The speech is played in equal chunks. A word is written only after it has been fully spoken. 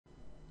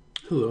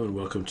Hello and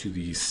welcome to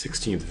the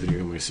 16th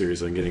video in my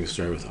series on getting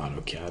started with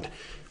AutoCAD.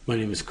 My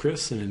name is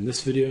Chris, and in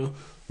this video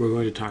we're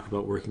going to talk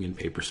about working in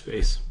paper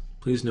space.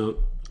 Please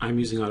note I'm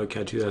using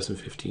AutoCAD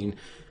 2015,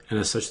 and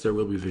as such there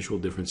will be visual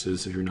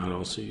differences if you're not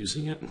also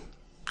using it.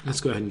 Let's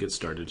go ahead and get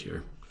started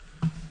here.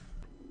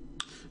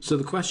 So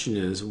the question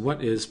is,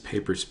 what is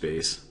paper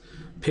space?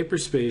 Paper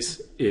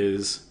space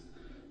is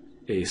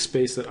a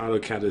space that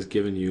AutoCAD has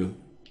given you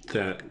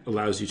that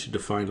allows you to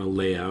define a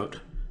layout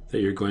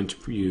that you're going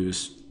to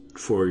use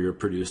for your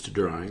produced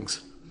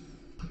drawings.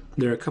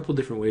 There are a couple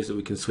different ways that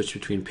we can switch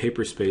between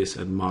paper space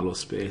and model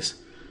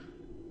space.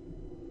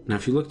 Now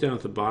if you look down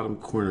at the bottom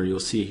corner,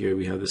 you'll see here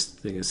we have this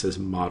thing that says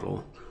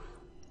model.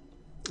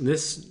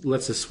 This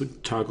lets us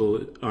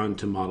toggle on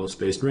to model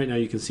space, and right now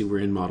you can see we're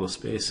in model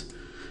space.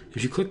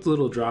 If you click the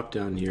little drop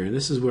down here, and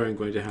this is where I'm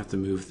going to have to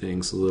move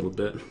things a little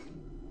bit.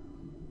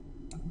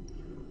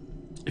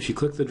 If you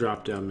click the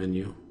drop down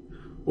menu,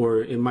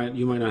 or you might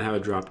not have a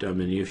drop-down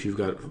menu if you've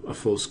got a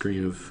full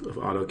screen of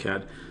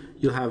AutoCAD.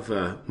 You'll have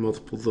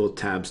multiple little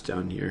tabs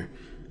down here.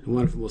 And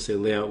one of them will say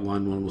Layout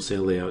 1, one will say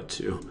Layout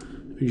 2.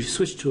 When you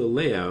switch to a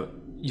layout,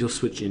 you'll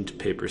switch into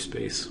paper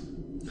space.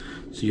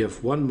 So you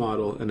have one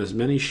model and as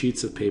many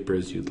sheets of paper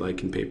as you'd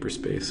like in paper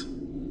space.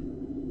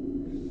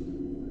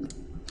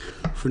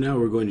 For now,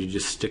 we're going to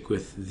just stick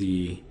with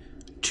the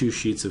 2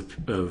 sheets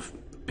of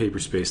paper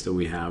space that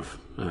we have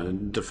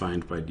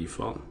defined by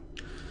default.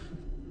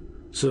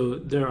 So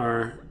there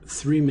are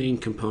 3 main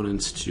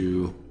components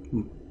to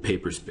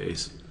paper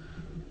space.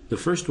 The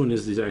first one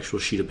is the actual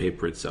sheet of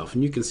paper itself,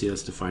 and you can see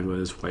that's defined by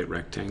this white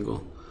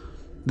rectangle.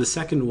 The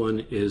second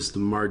one is the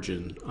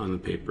margin on the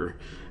paper,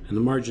 and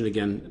the margin,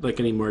 again, like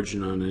any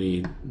margin on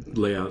any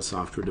layout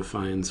software,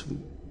 defines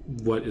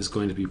what is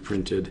going to be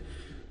printed,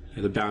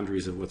 the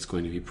boundaries of what's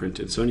going to be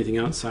printed. So anything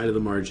outside of the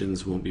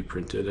margins won't be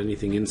printed,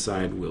 anything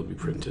inside will be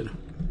printed.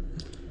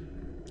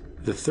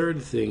 The third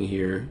thing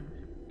here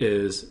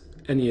is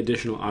any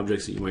additional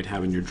objects that you might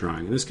have in your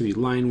drawing. And this can be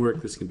line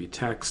work, this can be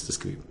text, this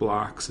can be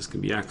blocks, this can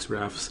be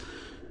XREFs.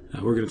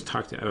 We're going to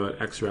talk about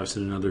XREFs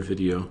in another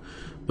video,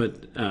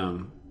 but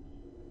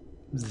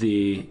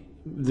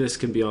this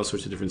can be all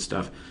sorts of different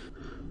stuff.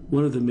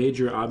 One of the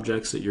major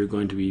objects that you're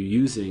going to be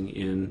using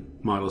in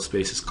model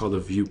space is called a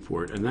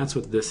viewport, and that's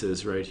what this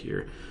is right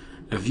here.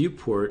 A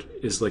viewport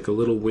is like a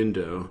little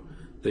window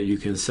that you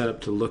can set up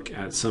to look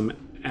at some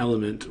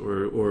element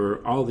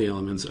or all the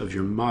elements of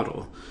your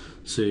model.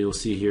 So you'll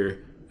see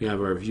here we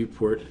have our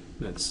viewport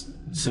that's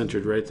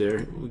centered right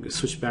there. We can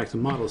switch back to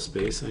model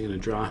space. I'm going to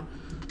draw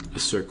a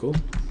circle,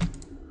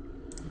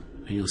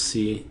 and you'll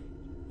see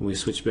when we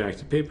switch back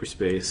to paper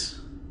space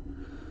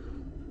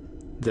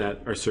that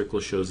our circle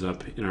shows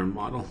up in our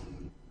model.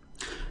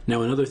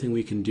 Now another thing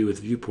we can do with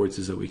viewports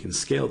is that we can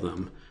scale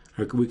them,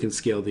 or we can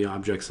scale the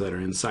objects that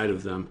are inside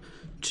of them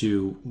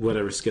to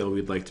whatever scale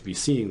we'd like to be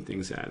seeing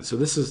things at. So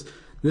this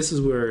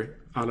is where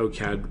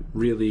AutoCAD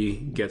really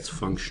gets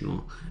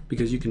functional,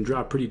 because you can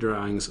draw pretty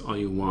drawings all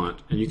you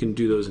want, and you can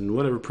do those in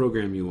whatever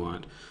program you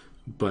want,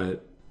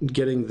 but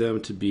getting them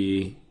to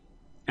be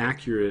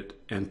accurate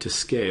and to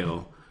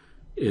scale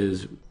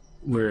is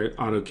where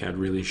AutoCAD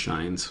really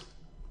shines.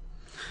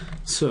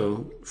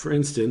 So, for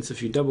instance,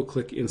 if you double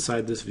click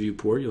inside this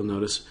viewport, you'll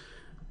notice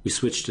we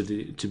switch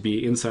to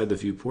be inside the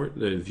viewport.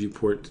 The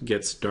viewport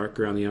gets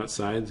darker on the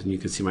outside, and you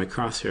can see my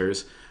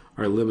crosshairs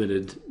are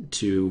limited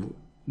to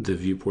the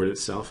viewport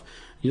itself.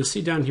 You'll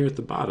see down here at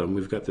the bottom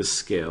we've got this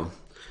scale,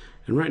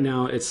 and right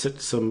now it's set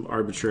to some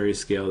arbitrary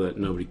scale that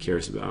nobody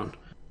cares about,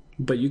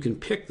 but you can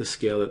pick the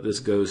scale that this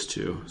goes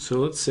to. So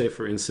let's say,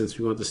 for instance,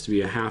 we want this to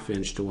be a 1/2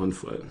 inch to 1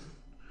 foot.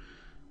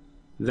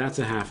 That's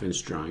a 1/2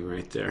 inch drawing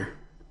right there.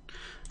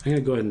 I'm going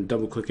to go ahead and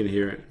double click in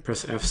here,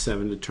 press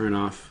F7 to turn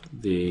off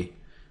the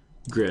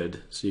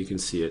grid so you can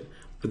see it,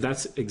 but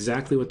that's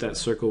exactly what that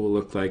circle will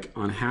look like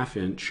on 1/2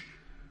 inch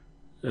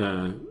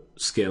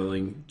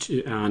scaling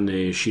on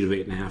a sheet of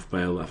 8.5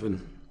 by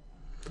 11.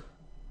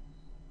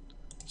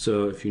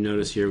 So if you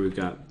notice here, we've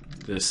got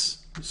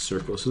this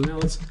circle. So now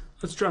let's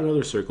draw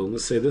another circle.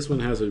 Let's say this one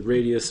has a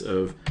radius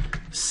of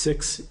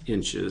 6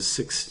 inches,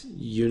 6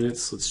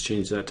 units. Let's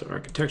change that to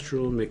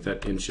architectural, make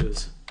that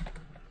inches.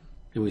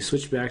 And we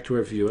switch back to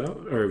our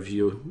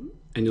view,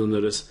 and you'll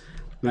notice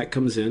that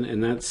comes in,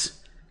 and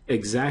that's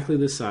exactly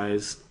the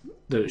size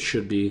that it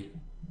should be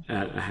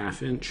at a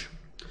 1/2 inch.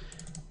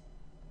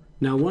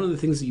 Now, one of the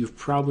things that you've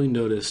probably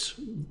noticed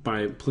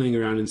by playing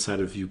around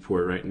inside of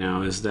Viewport right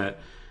now is that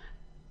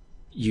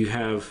you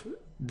have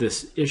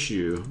this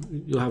issue.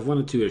 You'll have one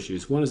of 2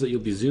 issues. One is that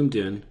you'll be zoomed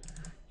in,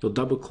 you'll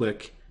double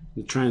click,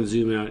 you try and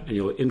zoom out, and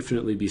you'll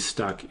infinitely be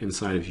stuck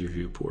inside of your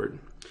viewport.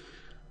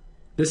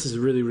 This is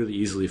really, really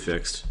easily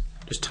fixed.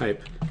 Just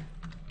type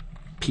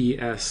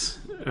PS,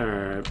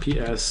 I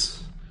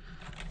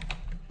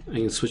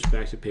can switch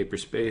back to paper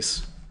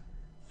space,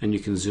 and you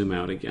can zoom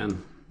out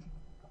again.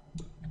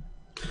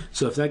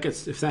 So if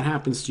that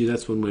happens to you,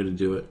 that's one way to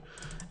do it.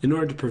 In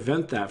order to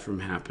prevent that from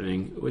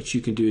happening, what you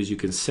can do is you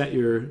can set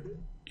your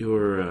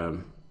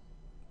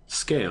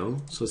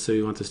scale. So let's say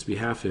we want this to be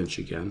 1/2 inch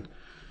again.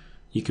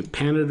 You can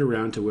pan it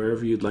around to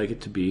wherever you'd like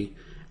it to be,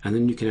 and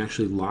then you can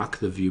actually lock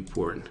the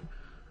viewport.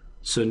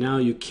 So now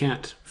you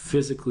can't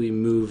physically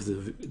move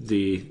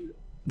the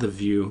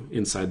view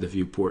inside the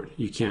viewport.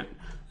 You can't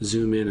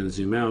zoom in and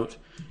zoom out.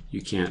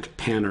 You can't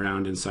pan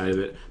around inside of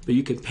it, but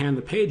you can pan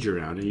the page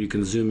around and you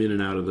can zoom in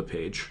and out of the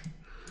page.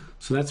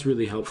 So that's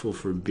really helpful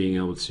for being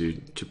able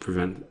to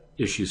prevent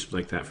issues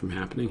like that from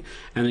happening.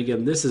 And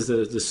again, this is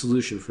the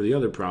solution for the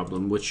other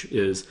problem, which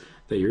is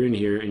that you're in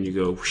here and you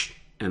go whoosh,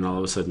 and all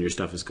of a sudden your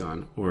stuff is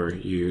gone, or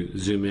you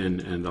zoom in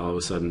and all of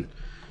a sudden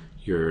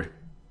your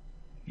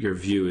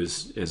view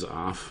is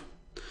off.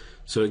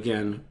 So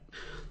again,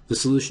 the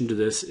solution to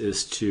this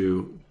is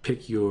to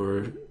pick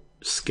your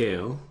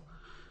scale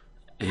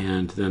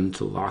and then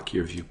to lock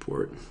your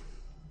viewport.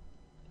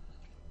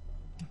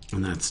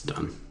 And that's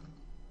done.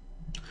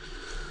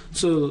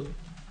 So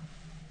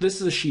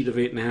this is a sheet of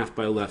 8.5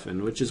 by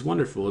 11, which is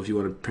wonderful if you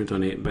want to print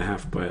on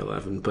 8.5 by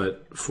 11,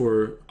 but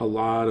for a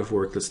lot of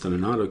work that's done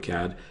in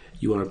AutoCAD,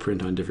 you want to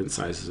print on different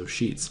sizes of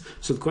sheets.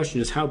 So the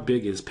question is, how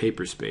big is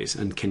paper space,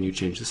 and can you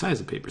change the size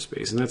of paper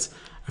space? And that's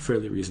a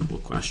fairly reasonable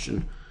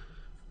question.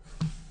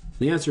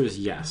 The answer is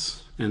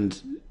yes,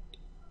 and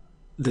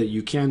that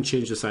you can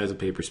change the size of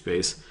paper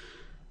space,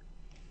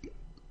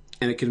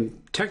 and it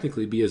can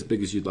technically be as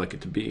big as you'd like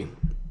it to be.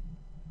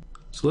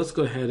 So let's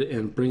go ahead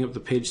and bring up the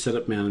Page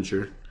Setup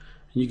Manager.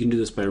 And you can do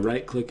this by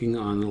right-clicking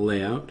on the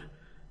layout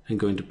and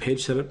going to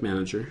Page Setup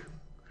Manager.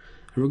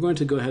 And we're going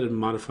to go ahead and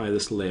modify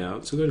this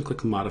layout. So go ahead and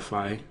click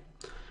Modify.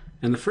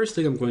 And the first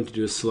thing I'm going to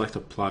do is select a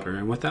plotter.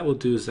 And what that will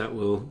do is that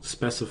will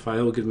specify,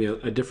 it will give me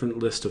a different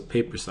list of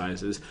paper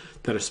sizes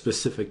that are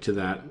specific to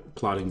that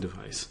plotting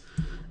device.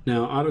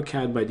 Now,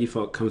 AutoCAD by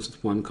default comes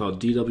with one called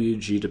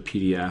DWG to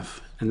PDF,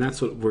 and that's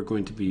what we're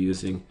going to be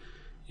using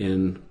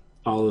in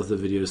all of the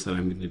videos that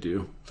I'm going to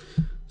do.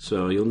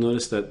 So you'll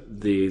notice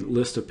that the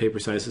list of paper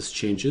sizes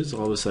changes.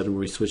 All of a sudden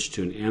we switch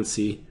to an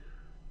ANSI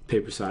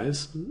paper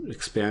size,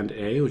 Expand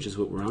A, which is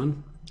what we're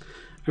on.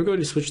 I'm going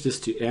to switch this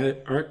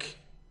to Arc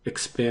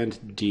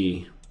Expand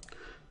D,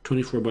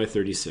 24 by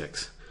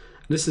 36.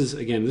 This is,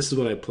 again, this is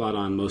what I plot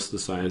on most of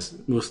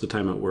the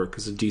time at work,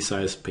 is a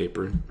D-size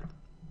paper.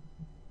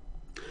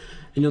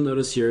 And you'll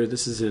notice here,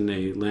 this is in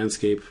a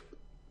landscape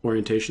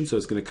orientation, so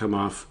it's going to come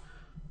off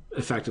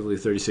effectively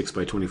 36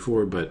 by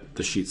 24, but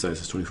the sheet size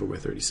is 24 by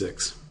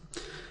 36.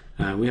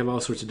 We have all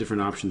sorts of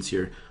different options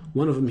here.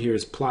 One of them here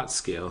is plot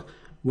scale.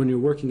 When you're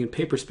working in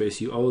paper space,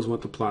 you always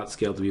want the plot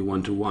scale to be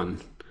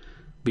 1:1,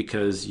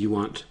 because you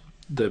want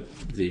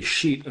the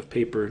sheet of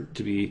paper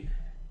to be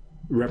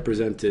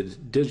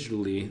represented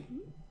digitally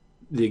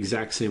the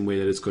exact same way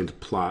that it's going to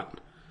plot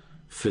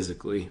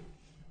physically.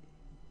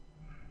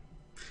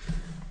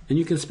 And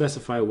you can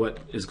specify what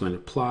is going to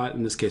plot.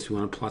 In this case, we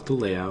want to plot the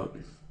layout,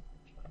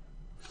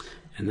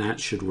 and that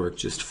should work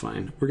just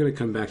fine. We're going to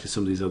come back to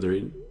some of these other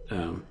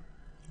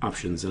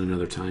options at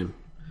another time.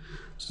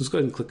 So let's go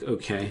ahead and click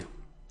OK,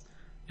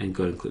 and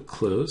go ahead and click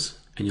Close,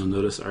 and you'll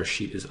notice our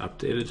sheet is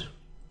updated.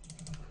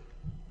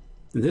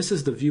 And this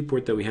is the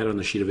viewport that we had on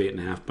the sheet of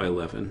 8.5 by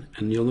 11,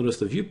 and you'll notice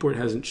the viewport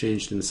hasn't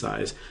changed in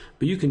size,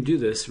 but you can do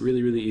this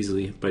really, really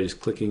easily by just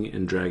clicking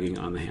and dragging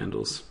on the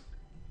handles.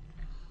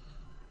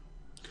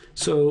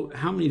 So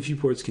how many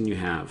viewports can you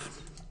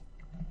have?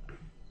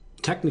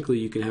 Technically,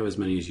 you can have as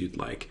many as you'd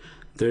like.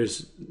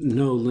 There's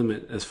no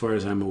limit, as far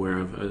as I'm aware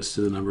of, as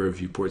to the number of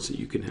viewports that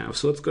you can have.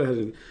 So let's go ahead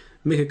and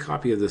make a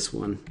copy of this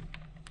one.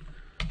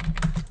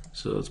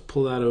 So let's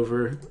pull that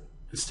over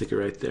and stick it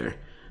right there.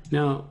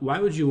 Now, why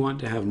would you want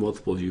to have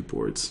multiple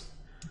viewports?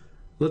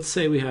 Let's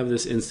say we have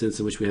this instance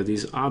in which we have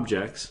these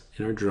objects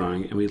in our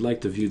drawing, and we'd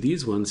like to view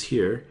these ones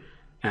here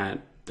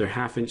at their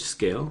 1/2"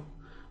 scale,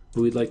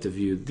 but we'd like to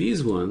view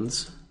these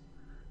ones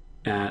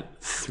at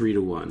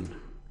 3:1.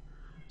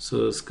 So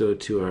let's go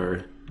to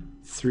our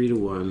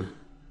 3:1,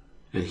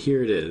 and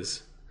here it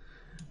is.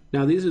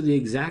 Now these are the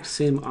exact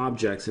same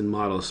objects in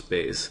model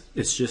space,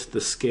 it's just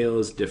the scale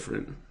is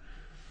different.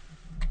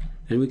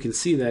 And we can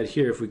see that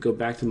here if we go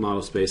back to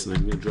model space, and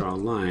I'm going to draw a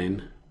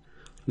line.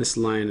 This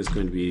line is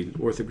going to be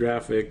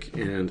orthographic,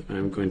 and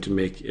I'm going to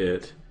make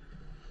it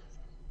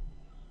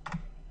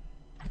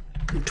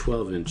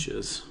 12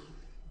 inches.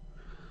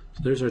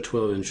 So there's our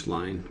 12-inch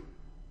line.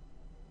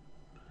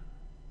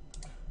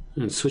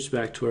 And switch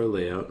back to our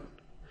layout.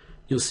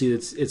 You'll see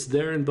it's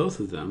there in both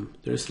of them.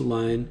 There's the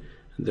line,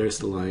 and there's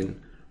the line,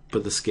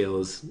 but the scale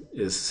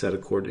is set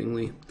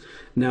accordingly.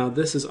 Now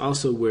this is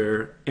also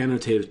where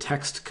annotative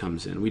text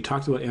comes in. We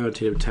talked about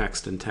annotative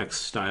text and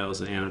text styles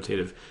and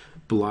annotative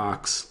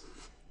blocks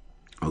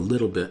a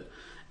little bit,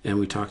 and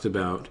we talked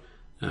about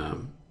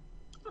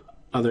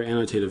other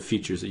annotative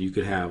features that you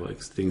could have, like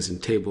things in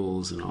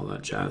tables and all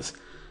that jazz.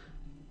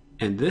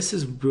 And this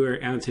is where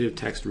annotative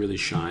text really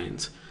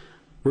shines.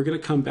 We're going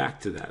to come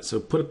back to that, so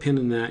put a pin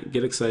in that,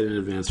 get excited in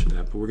advance for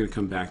that, but we're going to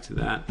come back to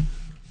that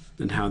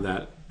and how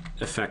that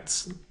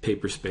affects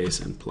paper space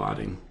and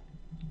plotting.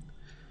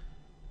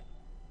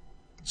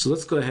 So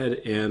let's go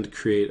ahead and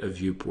create a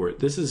viewport.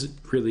 This is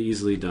really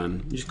easily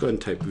done. You just go ahead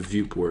and type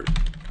viewport,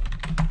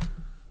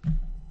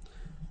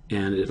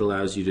 and it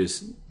allows you to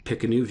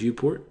pick a new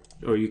viewport,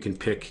 or you can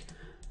pick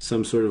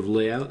some sort of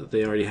layout that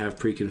they already have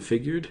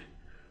pre-configured.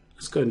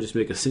 Let's go ahead and just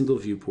make a single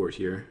viewport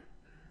here.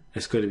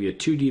 It's going to be a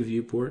 2D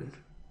viewport,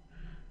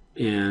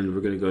 and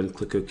we're going to go ahead and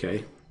click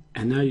OK.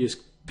 And now you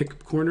just pick a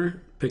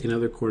corner, pick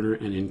another corner,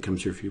 and in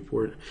comes your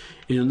viewport.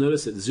 And you'll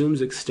notice it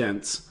zooms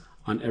extents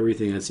on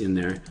everything that's in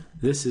there.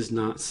 This is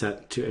not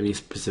set to any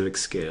specific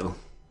scale.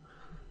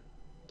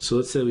 So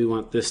let's say we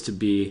want this to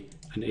be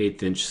an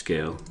 1/8 inch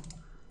scale.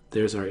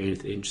 There's our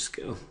 1/8 inch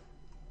scale.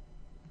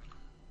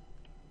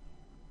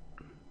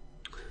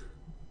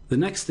 The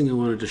next thing I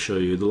wanted to show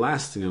you, the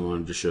last thing I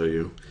wanted to show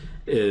you,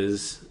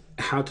 is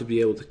how to be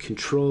able to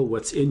control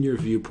what's in your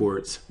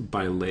viewports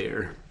by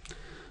layer.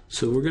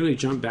 So we're going to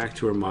jump back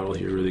to our model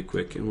here really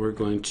quick, and we're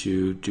going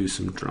to do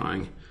some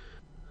drawing.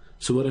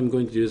 So what I'm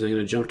going to do is I'm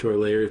going to jump to our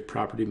layer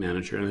property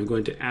manager, and I'm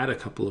going to add a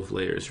couple of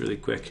layers really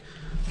quick.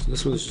 So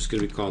this one's just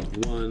going to be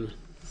called 1.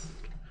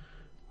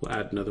 We'll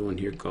add another one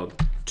here called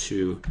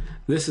 2.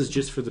 This is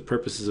just for the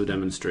purposes of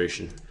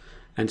demonstration.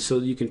 And so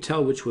you can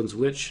tell which one's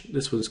which.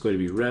 This one's going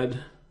to be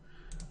red.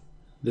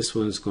 This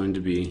one's going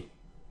to be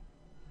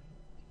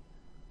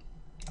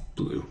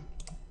blue.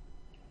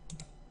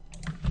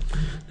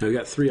 Now we've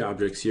got 3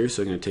 objects here,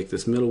 so I'm going to take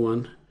this middle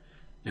one,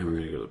 and we're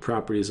going to go to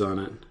properties on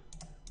it,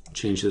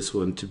 change this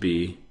one to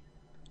be,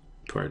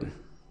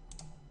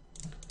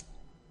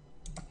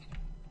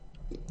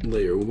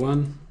 layer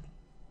 1,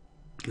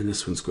 and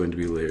this one's going to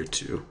be layer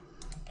 2.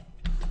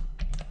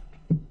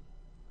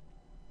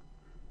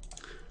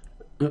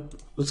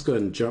 Let's go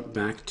ahead and jump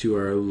back to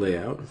our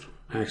layout.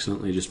 I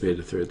accidentally just made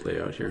a 3rd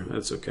layout here.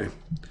 That's okay.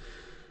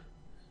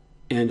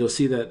 And you'll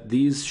see that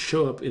these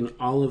show up in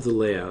all of the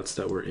layouts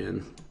that we're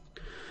in.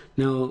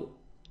 Now,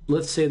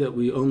 let's say that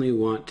we only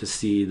want to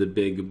see the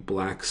big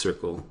black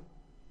circle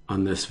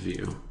on this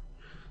view.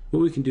 What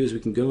we can do is we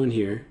can go in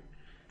here,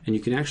 and you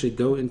can actually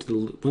go into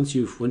the, once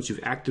you've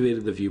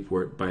activated the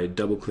viewport by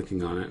double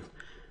clicking on it,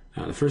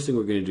 the first thing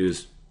we're going to do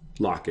is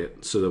lock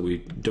it so that we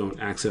don't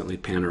accidentally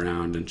pan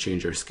around and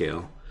change our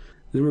scale.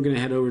 Then we're going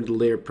to head over to the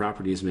Layer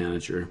Properties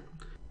Manager,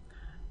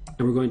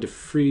 and we're going to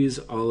freeze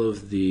all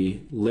of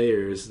the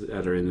layers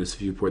that are in this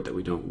viewport that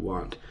we don't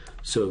want.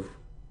 So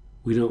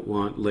we don't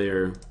want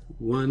layer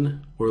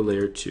 1 or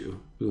layer 2.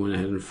 We went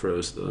ahead and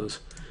froze those.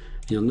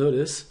 And you'll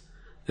notice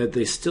that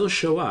they still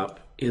show up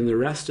in the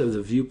rest of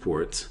the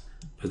viewports,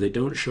 but they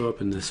don't show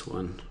up in this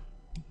one.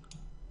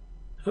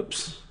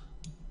 Oops.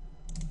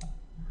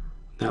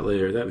 That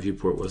layer, that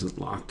viewport wasn't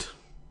locked.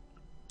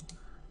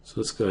 So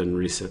let's go ahead and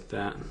reset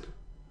that.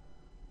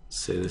 Let's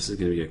say this is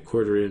going to be a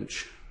 1/4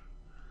 inch,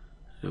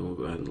 and we'll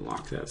go ahead and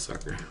lock that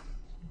sucker.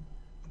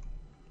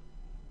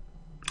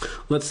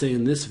 Let's say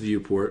in this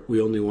viewport we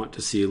only want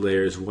to see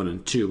layers 1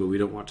 and 2, but we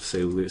don't want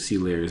to see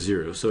layer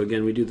 0. So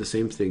again, we do the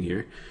same thing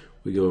here.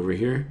 We go over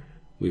here,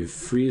 we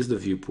freeze the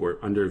viewport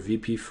under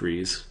VP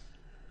freeze,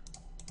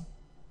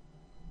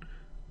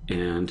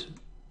 and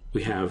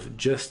we have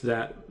just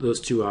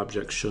those 2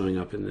 objects showing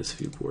up in this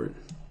viewport.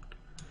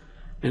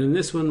 And in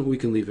this one we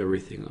can leave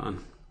everything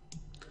on.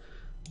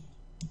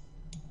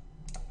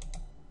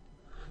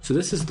 So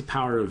this is the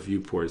power of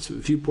viewports.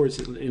 Viewports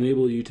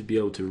enable you to be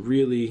able to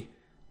really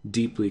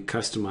deeply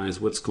customize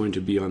what's going to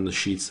be on the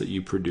sheets that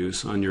you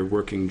produce on your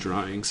working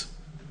drawings,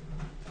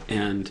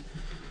 and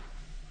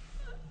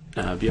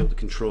be able to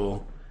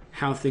control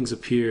how things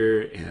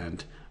appear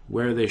and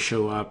where they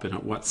show up and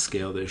at what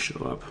scale they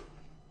show up.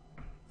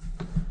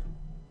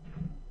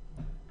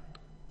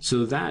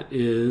 So that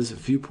is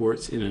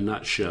viewports in a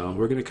nutshell.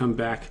 We're going to come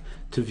back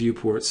to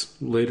viewports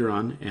later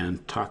on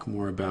and talk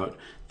more about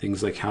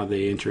things like how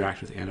they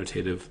interact with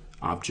annotative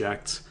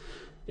objects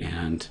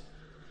and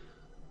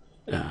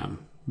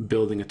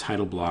building a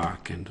title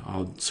block and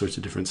all sorts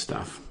of different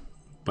stuff.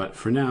 But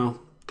for now,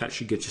 that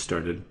should get you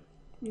started.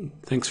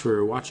 Thanks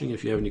for watching.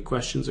 If you have any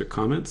questions or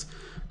comments,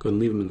 go ahead and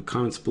leave them in the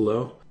comments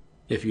below.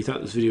 If you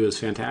thought this video was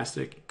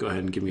fantastic, go ahead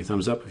and give me a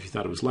thumbs up. If you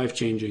thought it was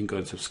life-changing, go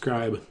ahead and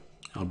subscribe.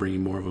 I'll bring you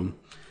more of them.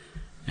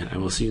 And I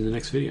will see you in the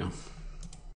next video.